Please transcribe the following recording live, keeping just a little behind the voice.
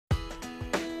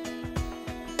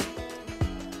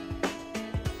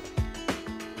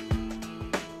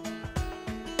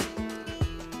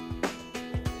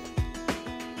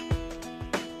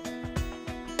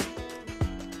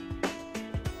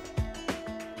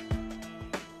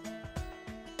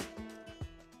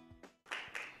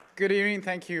Good evening.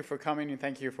 Thank you for coming and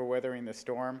thank you for weathering the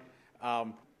storm.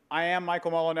 I am Michael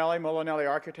Molinelli, Molinelli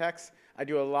Architects. I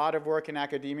do a lot of work in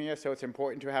academia, so it's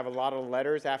important to have a lot of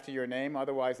letters after your name,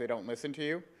 otherwise they don't listen to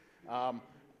you.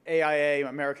 AIA,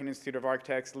 American Institute of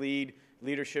Architects, LEED,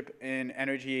 Leadership in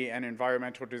Energy and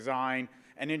Environmental Design.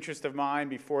 An interest of mine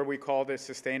before we called it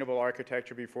sustainable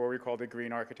architecture, before we called it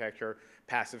green architecture,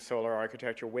 passive solar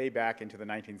architecture, way back into the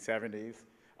 1970s.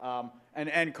 And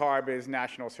NCARB is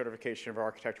National Certification of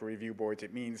Architectural Review Boards.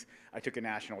 It means I took a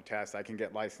national test. I can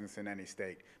get licensed in any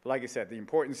state. But like I said, the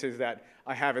importance is that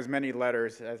I have as many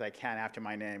letters as I can after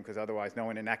my name, because otherwise no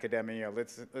one in academia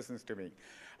listens to me.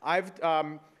 I've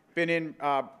been in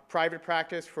private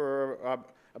practice for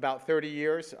about 30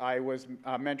 years. I was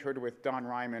mentored with Don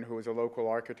Ryman, who was a local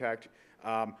architect.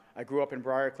 I grew up in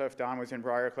Briarcliff. Don was in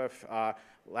Briarcliff.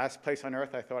 Last place on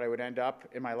earth I thought I would end up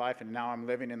in my life, and now I'm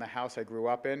living in the house I grew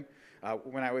up in.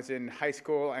 When I was in high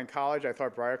school and college, I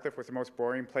thought Briarcliff was the most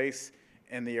boring place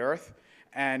in the earth.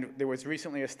 And there was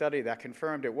recently a study that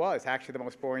confirmed it was actually the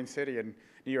most boring city in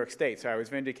New York State, so I was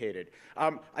vindicated.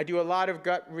 I do a lot of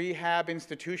gut rehab,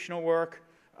 institutional work,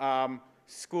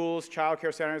 schools, child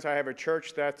care centers. I have a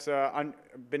church that's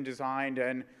been designed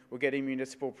and we're getting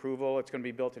municipal approval. It's going to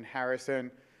be built in Harrison.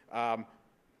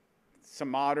 Some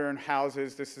modern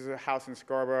houses. This is a house in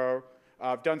Scarborough.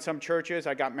 I've done some churches.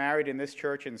 I got married in this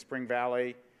church in Spring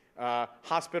Valley.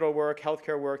 Hospital work,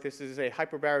 healthcare work. This is a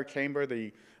hyperbaric chamber,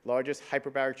 the largest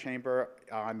hyperbaric chamber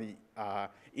on the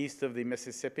east of the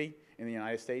Mississippi in the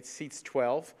United States. Seats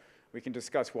 12. We can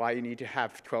discuss why you need to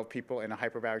have 12 people in a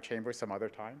hyperbaric chamber some other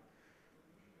time.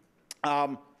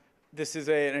 This is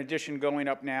an addition going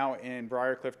up now in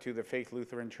Briarcliff to the Faith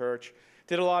Lutheran Church.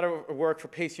 Did a lot of work for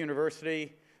Pace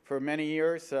University for many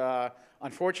years,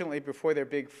 unfortunately before their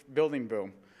big building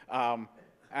boom.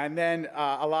 And then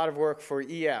a lot of work for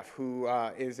EF, who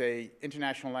is an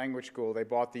international language school. They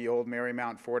bought the old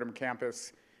Marymount Fordham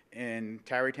campus in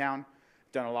Tarrytown.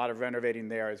 Done a lot of renovating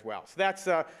there as well. So that's,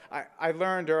 I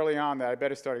learned early on that I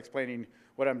better start explaining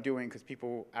what I'm doing, because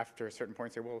people after a certain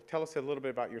point say, well, tell us a little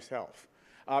bit about yourself.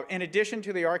 In addition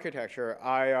to the architecture,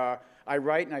 I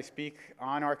write and I speak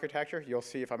on architecture. You'll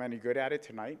see if I'm any good at it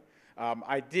tonight.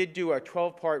 I did do a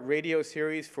 12-part radio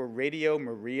series for Radio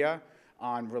Maria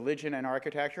on religion and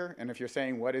architecture. And if you're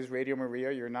saying, what is Radio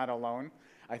Maria, you're not alone.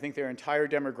 I think their entire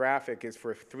demographic is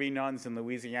for 3 nuns in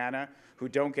Louisiana who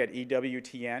don't get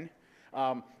EWTN.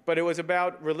 But it was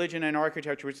about religion and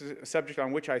architecture, which is a subject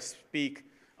on which I speak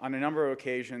on a number of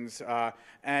occasions.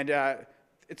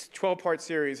 It's a 12-part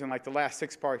series, and like the last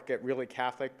 6 parts get really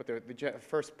Catholic, but the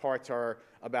first parts are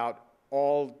about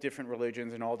all different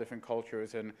religions and all different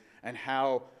cultures, and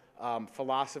how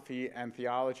philosophy and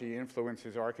theology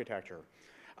influences architecture.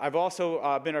 I've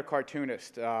also been a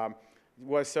cartoonist.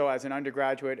 Was so as an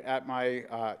undergraduate at my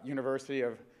university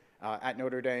at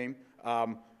Notre Dame.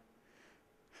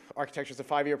 Architecture is a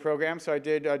 5-year program, so I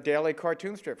did a daily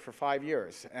cartoon strip for 5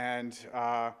 years. And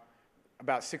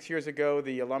about 6 years ago,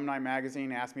 the Alumni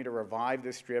magazine asked me to revive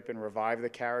this strip and revive the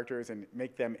characters and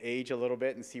make them age a little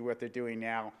bit and see what they're doing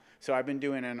now. So I've been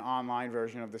doing an online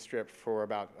version of the strip for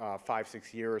about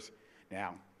 5-6 years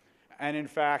now. And in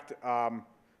fact,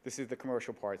 this is the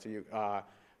commercial part. So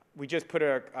we just put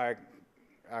a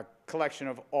collection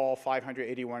of all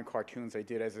 581 cartoons I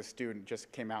did as a student,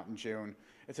 just came out in June.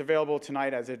 It's available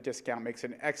tonight as a discount. Makes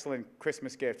an excellent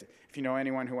Christmas gift if you know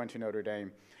anyone who went to Notre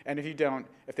Dame. And if you don't,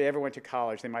 if they ever went to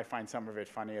college, they might find some of it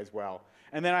funny as well.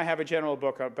 And then I have a general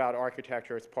book about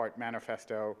architecture. It's part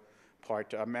manifesto,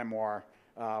 part memoir.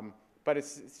 But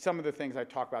it's some of the things I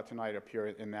talk about tonight appear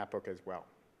in that book as well.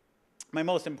 My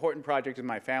most important project is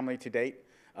my family to date.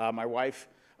 My wife,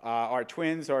 our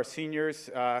twins are seniors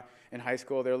in high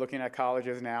school. They're looking at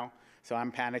colleges now, so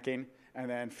I'm panicking. And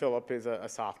then Philip is a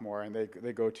sophomore, and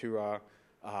they go to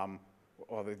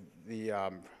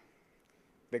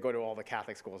they go to all the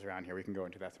Catholic schools around here. We can go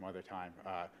into that some other time.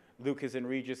 Luke is in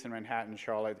Regis in Manhattan.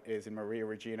 Charlotte is in Maria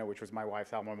Regina, which was my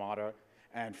wife's alma mater.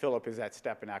 And Philip is at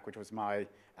Stepanak, which was my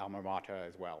alma mater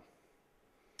as well.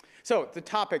 So the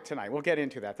topic tonight, we'll get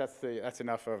into that. That's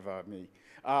enough of me.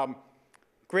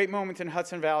 Great moments in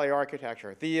Hudson Valley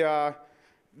architecture.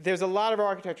 There's a lot of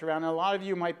architecture around, and a lot of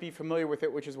you might be familiar with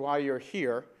it, which is why you're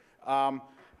here.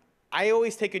 I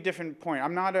always take a different point.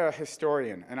 I'm not a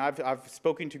historian, and I've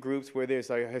spoken to groups where there's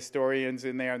like historians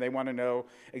in there, and they want to know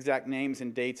exact names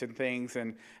and dates and things,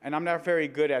 and I'm not very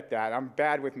good at that. I'm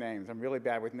bad with names. I'm really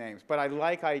bad with names. But I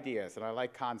like ideas, and I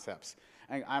like concepts.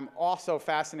 And I'm also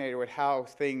fascinated with how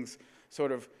things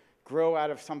sort of grow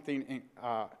out of something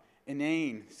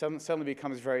inane, suddenly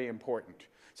becomes very important.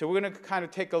 So we're going to kind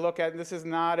of take a look at, and this is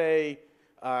not a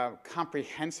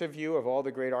comprehensive view of all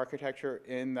the great architecture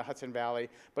in the Hudson Valley,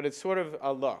 but it's sort of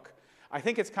a look. I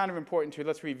think it's kind of important to,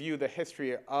 let's review the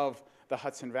history of the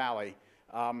Hudson Valley.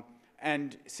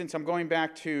 And since I'm going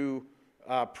back to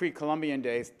pre-Columbian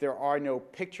days, there are no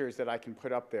pictures that I can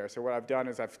put up there. So what I've done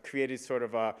is I've created sort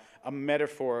of a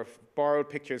metaphor of borrowed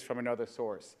pictures from another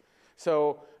source.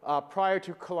 So prior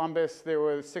to Columbus, there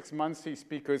were 6 Munsee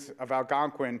speakers of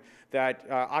Algonquin that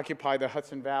occupied the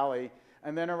Hudson Valley.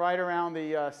 And then right around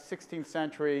the 16th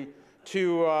century,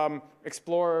 two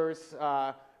explorers,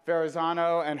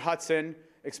 Verrazano and Hudson,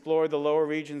 explored the lower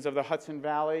regions of the Hudson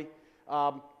Valley.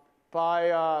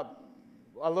 By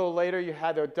a little later, you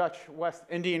had the Dutch West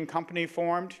Indian Company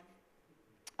formed.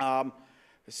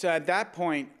 So at that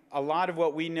point, a lot of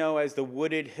what we know as the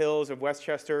wooded hills of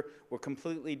Westchester were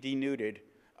completely denuded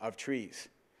of trees.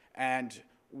 And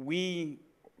we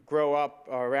grow up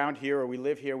around here, or we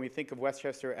live here, and we think of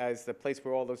Westchester as the place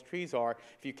where all those trees are.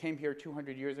 If you came here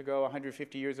 200 years ago,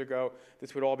 150 years ago,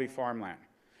 this would all be farmland.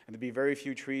 And there'd be very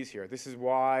few trees here. This is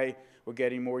why we're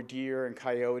getting more deer and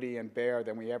coyote and bear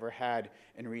than we ever had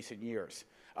in recent years.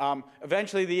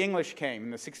 Eventually, the English came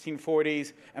in the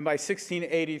 1640s, and by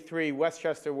 1683,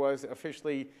 Westchester was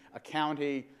officially a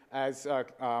county as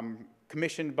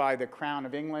commissioned by the Crown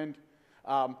of England.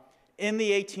 In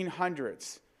the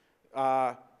 1800s,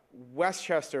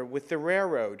 Westchester, with the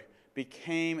railroad,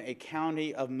 became a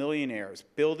county of millionaires,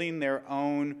 building their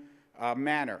own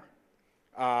manor,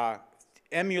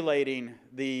 emulating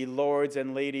the lords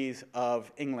and ladies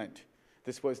of England.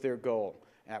 This was their goal.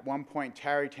 At one point,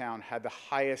 Tarrytown had the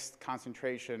highest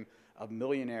concentration of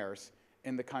millionaires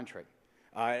in the country.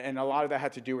 And a lot of that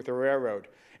had to do with the railroad.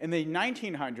 In the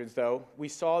 1900s, though, we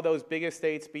saw those big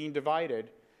estates being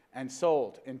divided and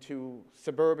sold into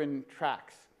suburban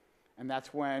tracts. And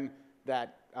that's when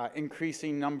that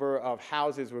increasing number of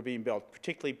houses were being built,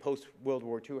 particularly post-World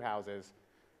War II houses.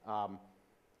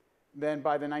 Then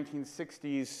by the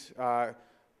 1960s,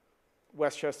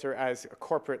 Westchester as a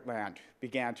corporate land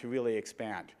began to really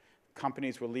expand.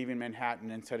 Companies were leaving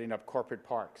Manhattan and setting up corporate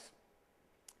parks.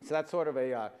 So that's sort of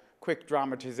a quick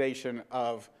dramatization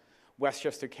of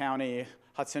Westchester County,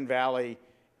 Hudson Valley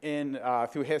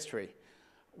through history.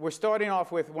 We're starting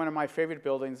off with one of my favorite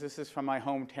buildings. This is from my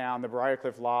hometown, the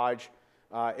Briarcliff Lodge.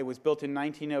 It was built in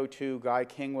 1902. Guy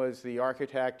King was the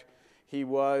architect. He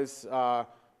was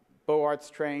Beaux Arts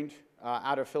trained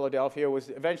out of Philadelphia, was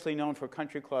eventually known for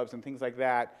country clubs and things like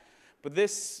that. But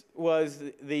this was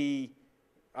the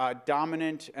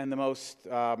dominant and the most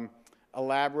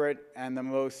elaborate and the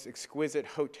most exquisite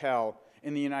hotel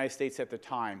in the United States at the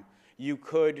time. You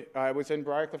could, it was in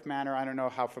Briarcliff Manor. I don't know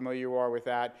how familiar you are with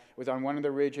that. It was on one of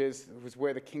the ridges. It was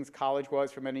where the King's College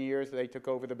was for many years. They took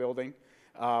over the building.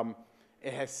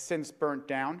 It has since burnt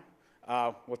down.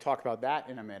 We'll talk about that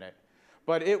in a minute.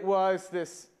 But it was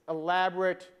this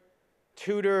elaborate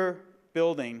Tudor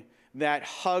building that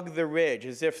hugged the ridge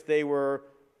as if they were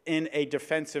in a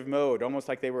defensive mode, almost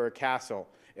like they were a castle.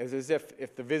 It was as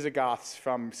if the Visigoths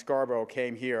from Scarborough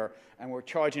came here and were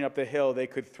charging up the hill, they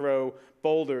could throw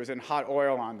boulders and hot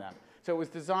oil on them. So it was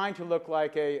designed to look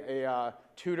like a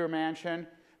Tudor mansion.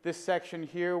 This section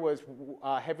here was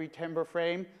heavy timber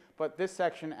frame, but this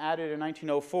section added in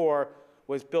 1904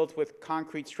 was built with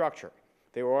concrete structure.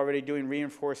 They were already doing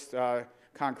reinforced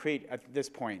concrete at this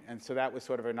point, and so that was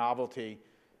sort of a novelty.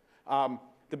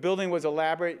 The building was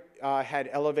elaborate, had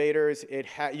elevators.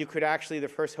 You could actually, the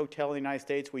first hotel in the United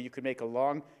States where you could make a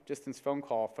long-distance phone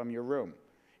call from your room.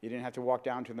 You didn't have to walk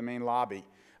down to the main lobby.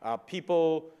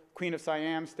 Queen of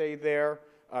Siam stayed there.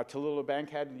 Tallulah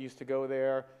Bankhead used to go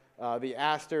there. The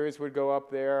Astors would go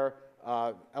up there.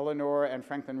 Eleanor and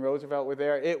Franklin Roosevelt were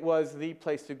there. It was the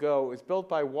place to go. It was built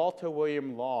by Walter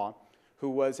William Law,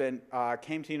 who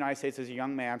came to the United States as a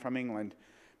young man from England,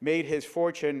 made his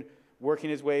fortune working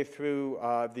his way through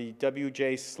the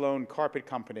W.J. Sloan Carpet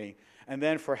Company. And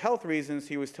then for health reasons,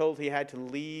 he was told he had to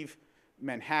leave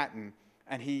Manhattan.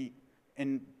 And he,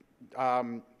 in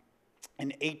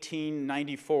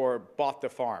 1894, bought the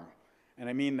farm. And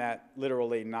I mean that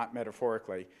literally, not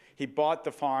metaphorically. He bought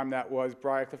the farm that was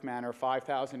Briarcliff Manor,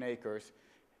 5,000 acres.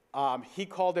 He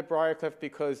called it Briarcliff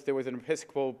because there was an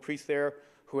Episcopal priest there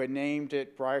who had named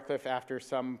it Briarcliff after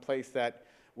some place that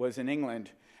was in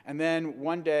England. And then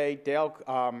one day,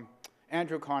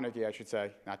 Andrew Carnegie, I should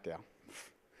say, not Dale.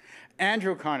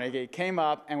 Andrew Carnegie came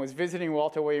up and was visiting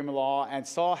Walter William Law and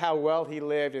saw how well he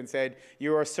lived and said,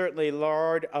 "You are certainly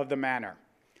lord of the manor."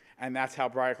 And that's how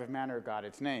Briarcliff Manor got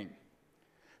its name.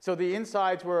 So the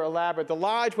insides were elaborate. The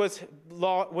lodge was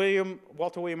Walter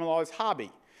William Law's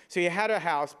hobby. So he had a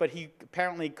house, but he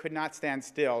apparently could not stand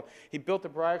still. He built the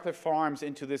Briarcliff Farms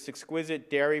into this exquisite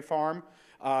dairy farm.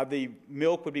 The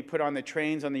milk would be put on the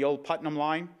trains on the old Putnam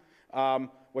line,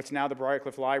 what's now the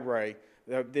Briarcliff Library.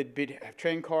 The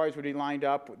train cars would be lined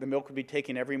up. The milk would be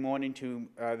taken every morning to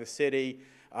the city.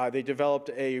 They developed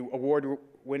a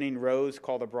award-winning rose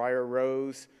called the Briar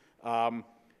Rose.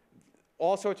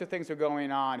 All sorts of things were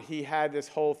going on. He had this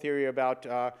whole theory about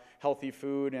healthy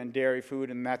food and dairy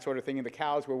food and that sort of thing, and the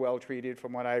cows were well treated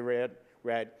from what I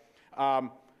read.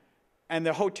 And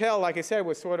the hotel, like I said,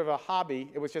 was sort of a hobby.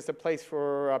 It was just a place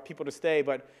for people to stay,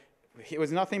 but it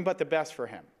was nothing but the best for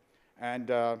him. And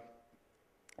let's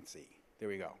see, there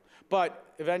we go.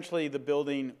 But eventually the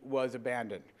building was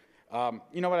abandoned.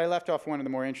 You know what, I left off one of the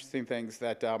more interesting things,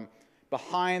 that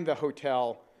behind the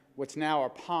hotel, what's now a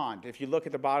pond. If you look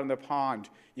at the bottom of the pond,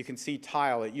 you can see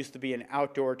tile. It used to be an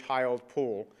outdoor tiled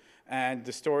pool. And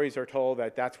the stories are told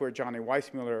that that's where Johnny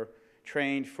Weissmuller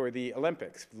trained for the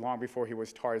Olympics, long before he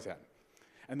was Tarzan.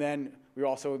 And then we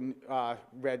also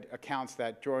read accounts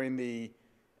that during the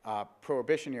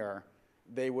Prohibition era,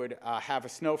 they would have a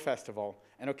snow festival.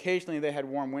 And occasionally they had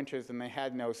warm winters and they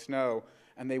had no snow.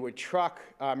 And they would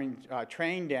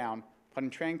train down, put in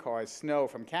train cars, snow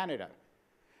from Canada.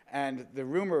 And the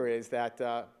rumor is that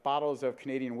bottles of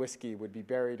Canadian whiskey would be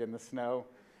buried in the snow.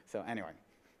 So anyway,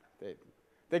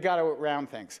 they got around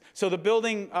things. So the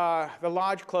building, the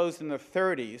lodge closed in the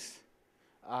 30s,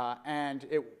 and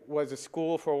it was a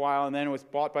school for a while, and then it was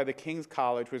bought by the King's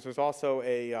College, which was also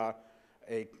a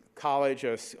college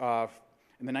in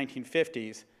the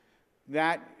 1950s.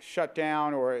 That shut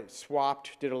down, or it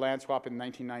swapped, did a land swap in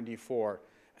 1994,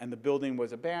 and the building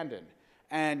was abandoned.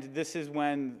 And this is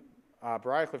when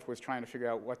Briarcliff was trying to figure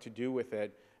out what to do with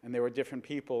it, and there were different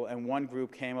people, and one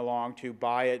group came along to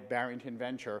buy it, Barrington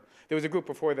Venture. There was a group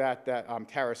before that,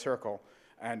 Tara Circle,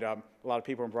 and a lot of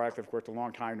people in Briarcliff worked a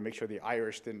long time to make sure the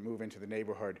Irish didn't move into the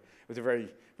neighborhood. It was a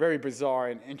very, very bizarre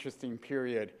and interesting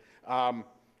period.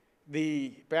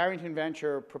 The Barrington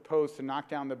Venture proposed to knock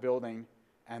down the building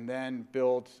and then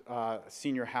build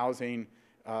senior housing,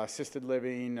 assisted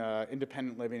living,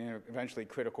 independent living, and eventually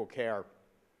critical care.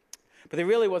 But there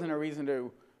really wasn't a reason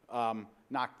to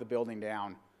knock the building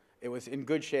down. It was in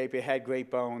good shape, it had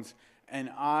great bones, and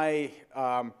I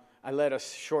led a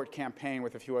short campaign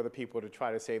with a few other people to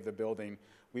try to save the building.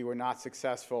 We were not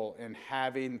successful in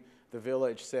having the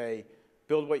village say,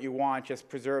 build what you want, just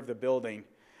preserve the building.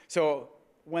 So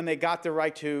when they got the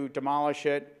right to demolish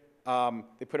it,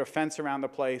 they put a fence around the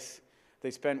place.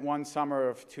 They spent one summer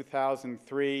of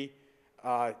 2003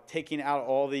 taking out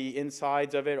all the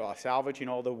insides of it, salvaging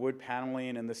all the wood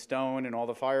paneling and the stone and all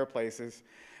the fireplaces.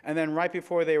 And then right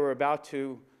before they were about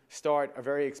to start a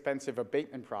very expensive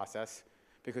abatement process,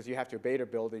 because you have to abate a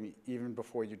building even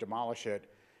before you demolish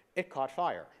it, it caught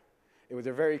fire. It was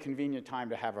a very convenient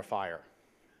time to have a fire.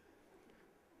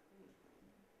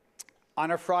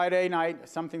 On a Friday night,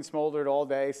 something smoldered all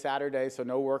day, Saturday, so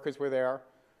no workers were there.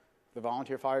 The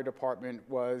volunteer fire department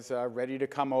was ready to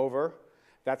come over.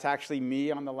 That's actually me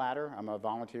on the ladder. I'm a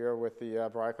volunteer with the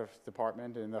Briarcliff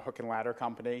department in the Hook and Ladder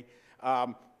Company.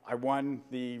 I won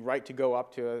the right to go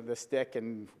up to the stick,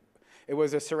 and it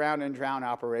was a surround and drown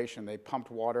operation. They pumped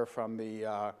water from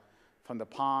the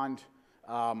pond.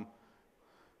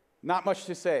 Not much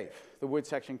to save. The wood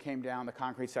section came down, the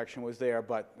concrete section was there,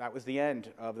 but that was the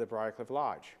end of the Briarcliff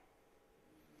Lodge.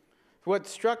 What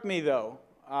struck me, though,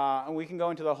 and we can go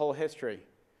into the whole history,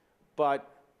 but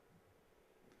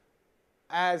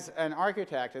as an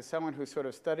architect, as someone who sort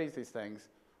of studies these things,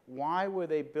 why were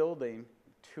they building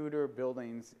Tudor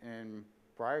buildings in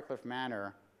Briarcliff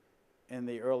Manor in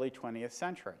the early 20th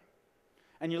century?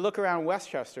 And you look around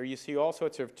Westchester, you see all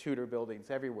sorts of Tudor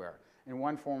buildings everywhere in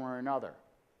one form or another.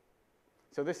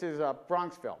 So this is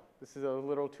Bronxville. This is a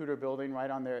little Tudor building right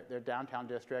on their downtown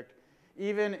district.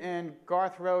 Even in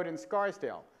Garth Road in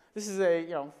Scarsdale, this is a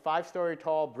 5-story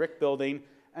tall brick building,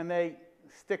 and they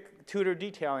stick Tudor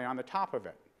detailing on the top of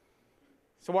it.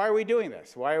 So why are we doing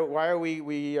this? Why are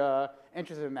we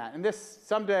interested in that? And this,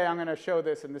 someday I'm going to show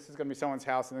this, and this is going to be someone's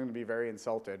house, and they're going to be very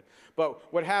insulted.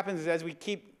 But what happens is as we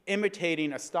keep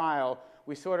imitating a style,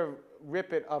 we sort of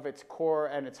rip it of its core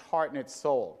and its heart and its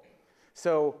soul.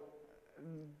 So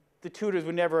the Tudors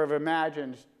would never have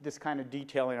imagined this kind of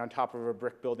detailing on top of a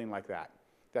brick building like that.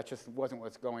 That just wasn't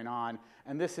what's going on.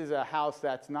 And this is a house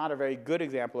that's not a very good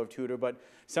example of Tudor, but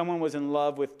someone was in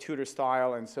love with Tudor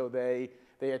style, and so they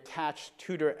attached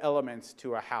Tudor elements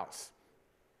to a house.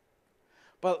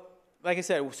 But like I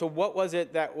said, so what was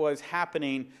it that was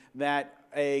happening that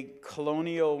a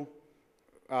colonial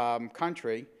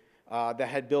country that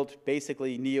had built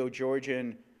basically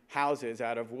Neo-Georgian houses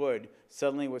out of wood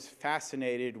suddenly was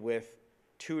fascinated with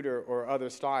Tudor or other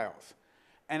styles.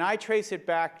 And I trace it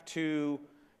back to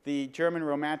the German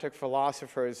Romantic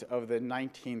philosophers of the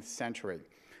 19th century.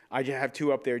 I have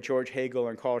two up there, George Hegel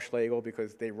and Carl Schlegel,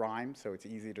 because they rhyme, so it's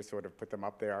easy to sort of put them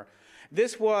up there.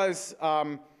 This was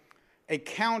a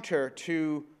counter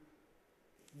to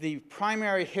the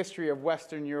primary history of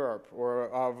Western Europe, or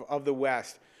of the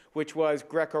West, which was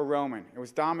Greco-Roman. It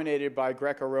was dominated by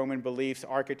Greco-Roman beliefs,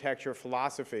 architecture,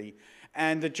 philosophy,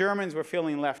 and the Germans were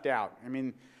feeling left out. I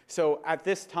mean, so at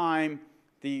this time,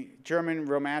 the German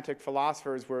Romantic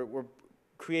philosophers were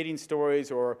creating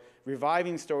stories or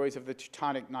reviving stories of the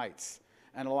Teutonic Knights.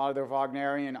 And a lot of their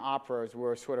Wagnerian operas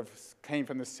were came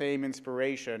from the same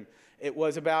inspiration. It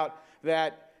was about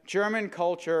that German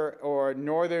culture or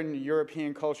Northern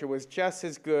European culture was just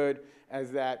as good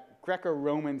as that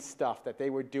Greco-Roman stuff that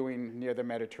they were doing near the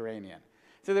Mediterranean.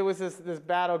 So there was this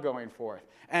battle going forth.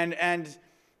 And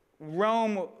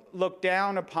Rome looked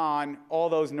down upon all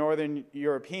those Northern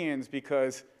Europeans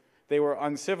because they were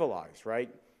uncivilized,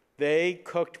 right? They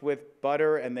cooked with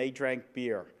butter and they drank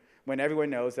beer, when everyone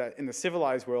knows that in the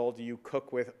civilized world, you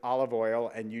cook with olive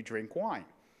oil and you drink wine.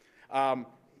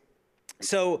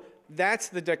 So that's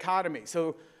the dichotomy.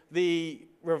 So the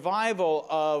revival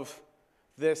of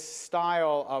this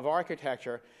style of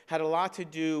architecture had a lot to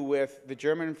do with the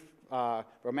German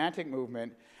Romantic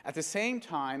movement, at the same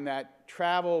time that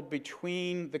travel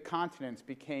between the continents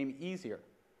became easier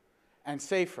and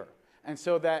safer. And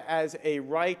so that as a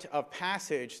rite of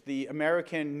passage, the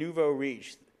American nouveau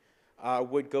riche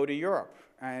would go to Europe.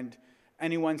 And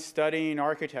anyone studying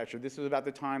architecture, this was about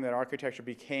the time that architecture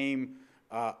became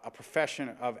a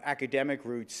profession of academic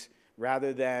roots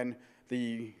rather than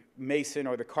the mason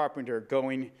or the carpenter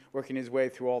working his way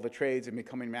through all the trades and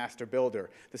becoming master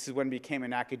builder. This is when it became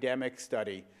an academic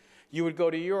study. You would go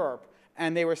to Europe,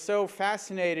 and they were so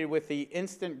fascinated with the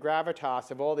instant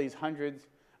gravitas of all these hundreds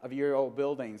of year-old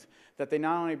buildings that they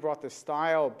not only brought the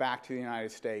style back to the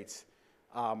United States,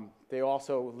 they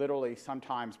also literally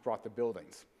sometimes brought the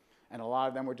buildings. And a lot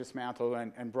of them were dismantled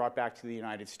and brought back to the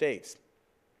United States.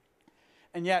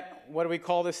 And yet, what do we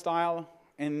call this style?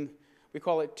 We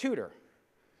call it Tudor.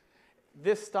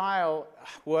 This style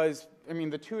was, I mean,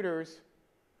 the Tudors,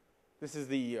 this is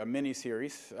the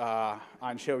mini-series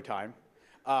on Showtime.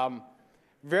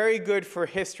 Very good for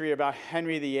history about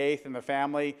Henry VIII and the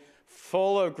family,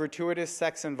 full of gratuitous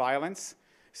sex and violence,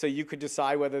 so you could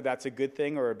decide whether that's a good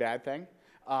thing or a bad thing.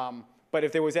 But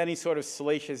if there was any sort of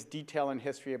salacious detail in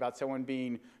history about someone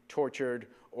being tortured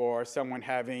or someone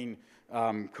having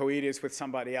coitus with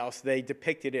somebody else, they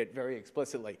depicted it very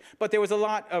explicitly. But there was a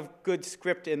lot of good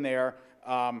script in there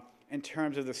in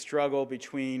terms of the struggle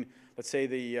between, let's say,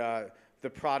 the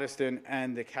Protestant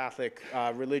and the Catholic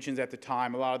religions at the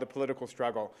time, a lot of the political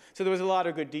struggle. So there was a lot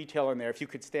of good detail in there. If you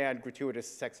could stand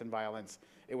gratuitous sex and violence,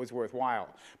 it was worthwhile.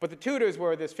 But the Tudors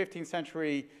were this 15th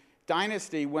century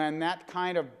dynasty when that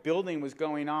kind of building was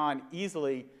going on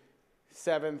easily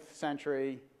 7th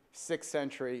century, 6th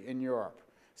century in Europe.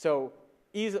 So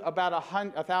about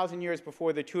 1,000 years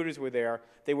before the Tudors were there,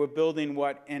 they were building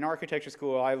what in architecture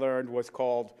school I learned was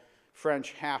called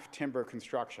French half-timber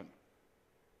construction.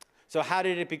 So how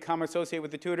did it become associated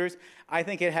with the Tudors? I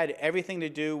think it had everything to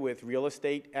do with real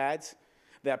estate ads,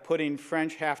 that putting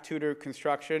French half-timber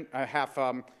construction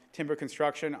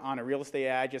on a real estate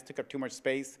ad just took up too much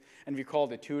space. And if you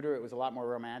called it Tudor, it was a lot more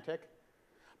romantic.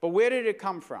 But where did it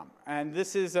come from? And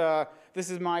this is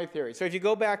my theory. So if you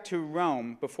go back to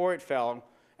Rome before it fell,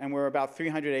 and we're about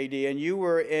 300 AD, and you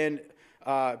were in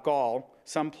Gaul,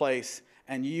 someplace,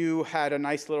 and you had a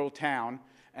nice little town,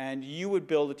 and you would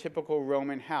build a typical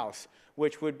Roman house,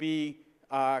 which would be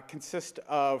consist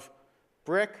of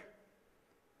brick.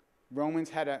 Romans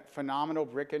had a phenomenal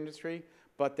brick industry,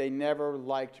 but they never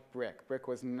liked brick. Brick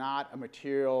was not a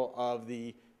material of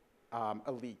the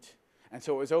elite. And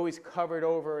so it was always covered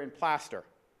over in plaster.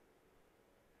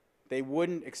 They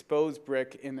wouldn't expose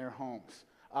brick in their homes.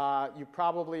 You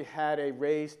probably had a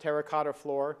raised terracotta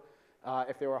floor.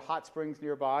 If there were hot springs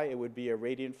nearby, it would be a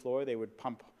radiant floor. They would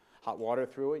pump hot water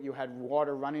through it. You had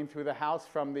water running through the house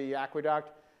from the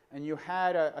aqueduct. And you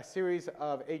had a series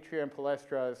of atria and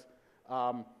palestras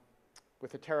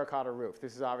with a terracotta roof.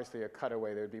 This is obviously a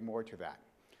cutaway. There would be more to that.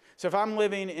 So if I'm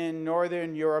living in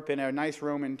Northern Europe in a nice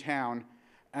Roman town,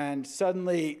 and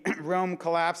suddenly Rome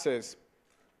collapses,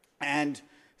 and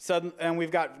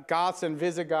we've got Goths and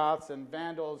Visigoths and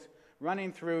Vandals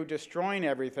running through, destroying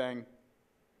everything,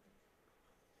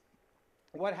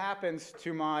 what happens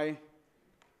to my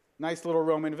nice little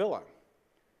Roman villa?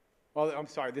 Well, I'm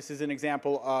sorry, this is an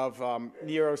example of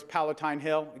Nero's Palatine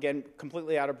Hill. Again,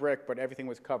 completely out of brick, but everything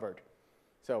was covered.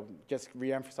 So just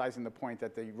re-emphasizing the point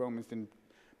that the Romans didn't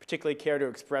particularly care to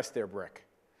express their brick.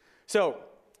 So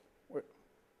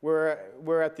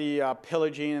we're at the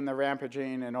pillaging and the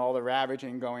rampaging and all the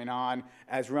ravaging going on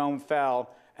as Rome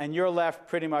fell, and you're left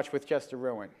pretty much with just a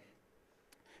ruin.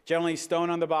 Generally stone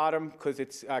on the bottom because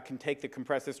it can take the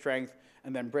compressive strength,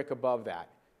 and then brick above that.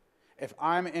 If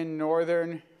I'm in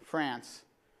northern France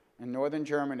and northern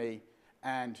Germany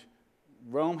and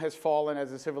Rome has fallen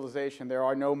as a civilization, there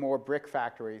are no more brick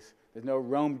factories. There's no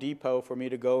Rome depot for me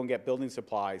to go and get building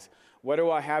supplies. What do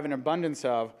I have an abundance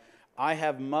of? I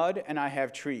have mud and I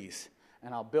have trees,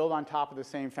 and I'll build on top of the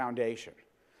same foundation.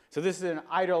 So this is an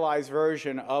idealized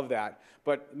version of that,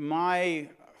 but my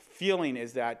feeling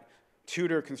is that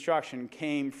Tudor construction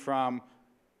came from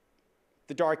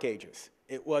the Dark Ages.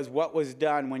 It was what was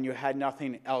done when you had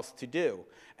nothing else to do.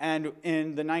 And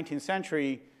in the 19th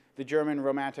century, the German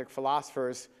Romantic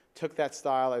philosophers took that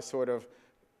style as sort of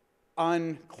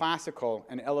unclassical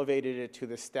and elevated it to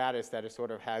the status that it sort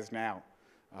of has now.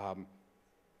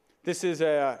 This is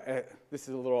a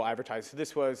little advertised. So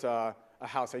this was a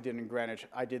house I did in Greenwich.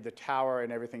 I did the tower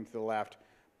and everything to the left,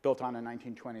 built on a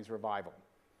 1920s revival.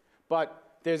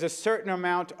 But there's a certain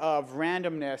amount of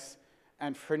randomness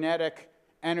and frenetic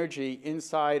energy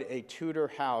inside a Tudor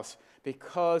house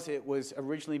because it was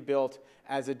originally built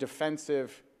as a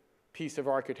defensive piece of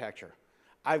architecture.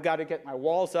 I've got to get my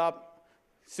walls up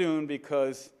soon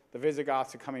because the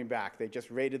Visigoths are coming back. They just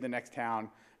raided the next town,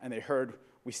 and they heard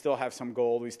we still have some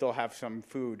gold, we still have some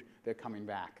food, they're coming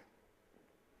back.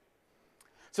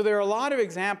 So there are a lot of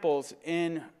examples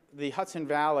in the Hudson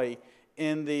Valley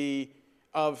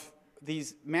of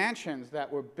these mansions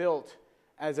that were built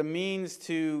as a means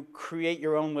to create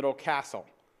your own little castle.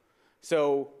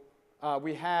 So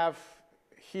we have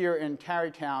here in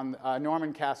Tarrytown,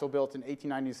 Norman Castle built in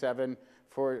 1897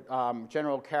 for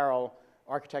General Carroll.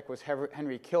 Architect was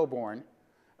Henry Kilbourne.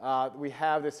 We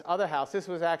have this other house. This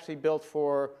was actually built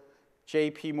for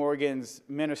J.P. Morgan's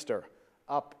minister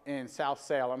up in South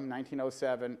Salem,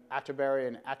 1907, Atterbury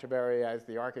and Atterbury as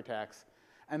the architects.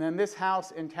 And then this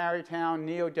house in Tarrytown,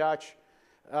 Neo-Dutch,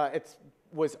 it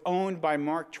was owned by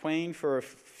Mark Twain for a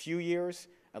few years,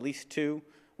 at least 2.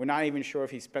 We're not even sure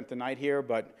if he spent the night here,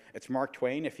 but it's Mark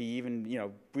Twain. If he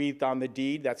even breathed on the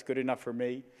deed, that's good enough for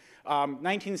me.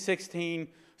 1916,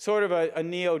 sort of a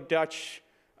Neo-Dutch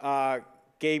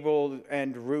gable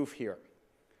and roof here.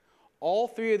 All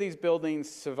 3 of these buildings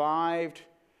survived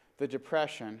the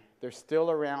Depression. They're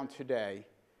still around today.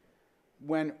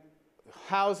 When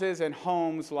houses and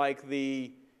homes like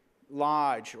the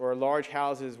Lodge or large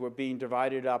houses were being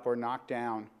divided up or knocked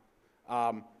down,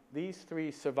 these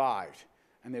 3 survived.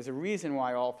 And there's a reason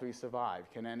why all 3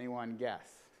 survived. Can anyone guess?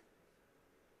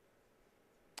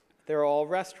 They're all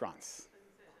restaurants.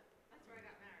 That's where I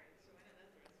got married,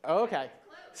 so I know that's Oh, okay.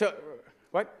 So,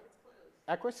 what?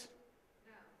 Equus?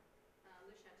 No,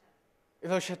 Le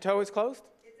Chateau. Le Chateau is closed?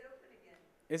 It's open again.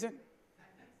 Is it? I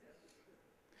think so.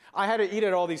 I had to eat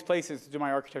at all these places to do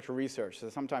my architectural research, so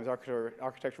sometimes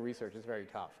architectural research is very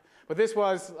tough. But this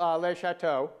was Le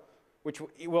Chateau, which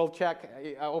we'll check,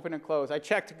 open and close. I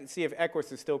checked to see if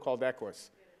Equus is still called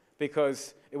Equus,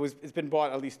 because it's been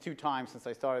bought at least 2 times since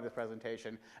I started this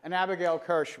presentation. And Abigail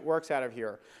Kirsch works out of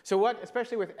here. So what,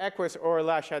 especially with Equus or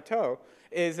Le Chateau,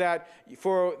 is that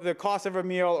for the cost of a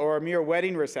meal or a mere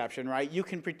wedding reception, right, you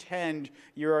can pretend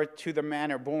you're to the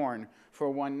manor born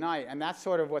for one night. And that's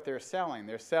sort of what they're selling.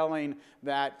 They're selling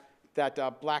that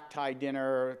black tie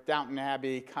dinner, Downton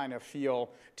Abbey kind of feel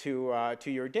to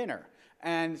your dinner.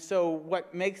 And so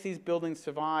what makes these buildings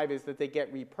survive is that they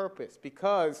get repurposed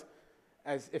because,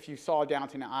 as if you saw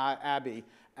Downton Abbey,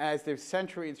 as the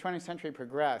 20th century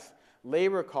progressed,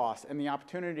 labor costs and the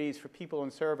opportunities for people in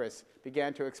service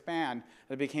began to expand,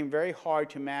 and it became very hard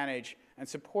to manage and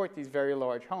support these very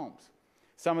large homes.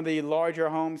 Some of the larger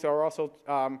homes are also,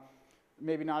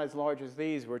 maybe not as large as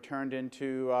these, were turned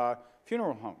into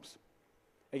funeral homes.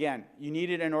 Again, you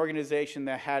needed an organization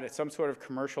that had some sort of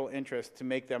commercial interest to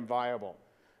make them viable.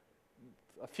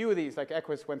 A few of these, like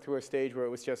Equus, went through a stage where it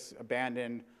was just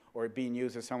abandoned or being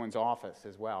used as someone's office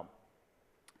as well.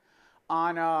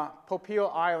 On Popeil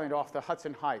Island off the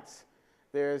Hudson Heights,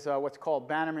 there's what's called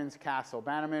Bannerman's Castle.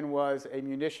 Bannerman was a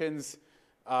munitions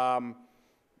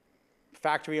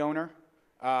factory owner.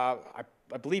 I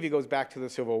believe he goes back to the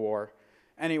Civil War.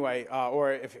 Anyway,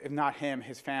 or if not him,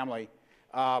 his family.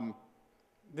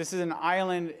 This is an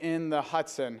island in the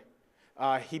Hudson.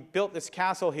 He built this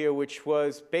castle here, which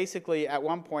was basically, at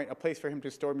one point, a place for him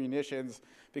to store munitions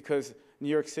because New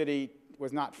York City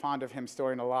was not fond of him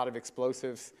storing a lot of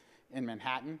explosives in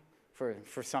Manhattan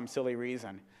for some silly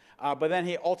reason. But then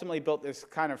he ultimately built this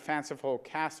kind of fanciful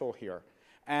castle here.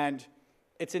 And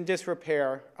it's in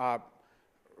disrepair.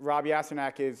 Rob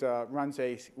Yasenak runs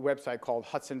a website called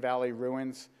Hudson Valley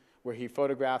Ruins, where he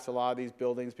photographs a lot of these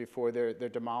buildings before they're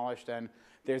demolished. And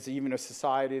there's even a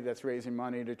society that's raising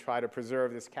money to try to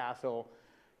preserve this castle.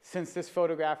 Since this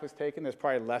photograph was taken, there's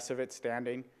probably less of it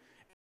standing.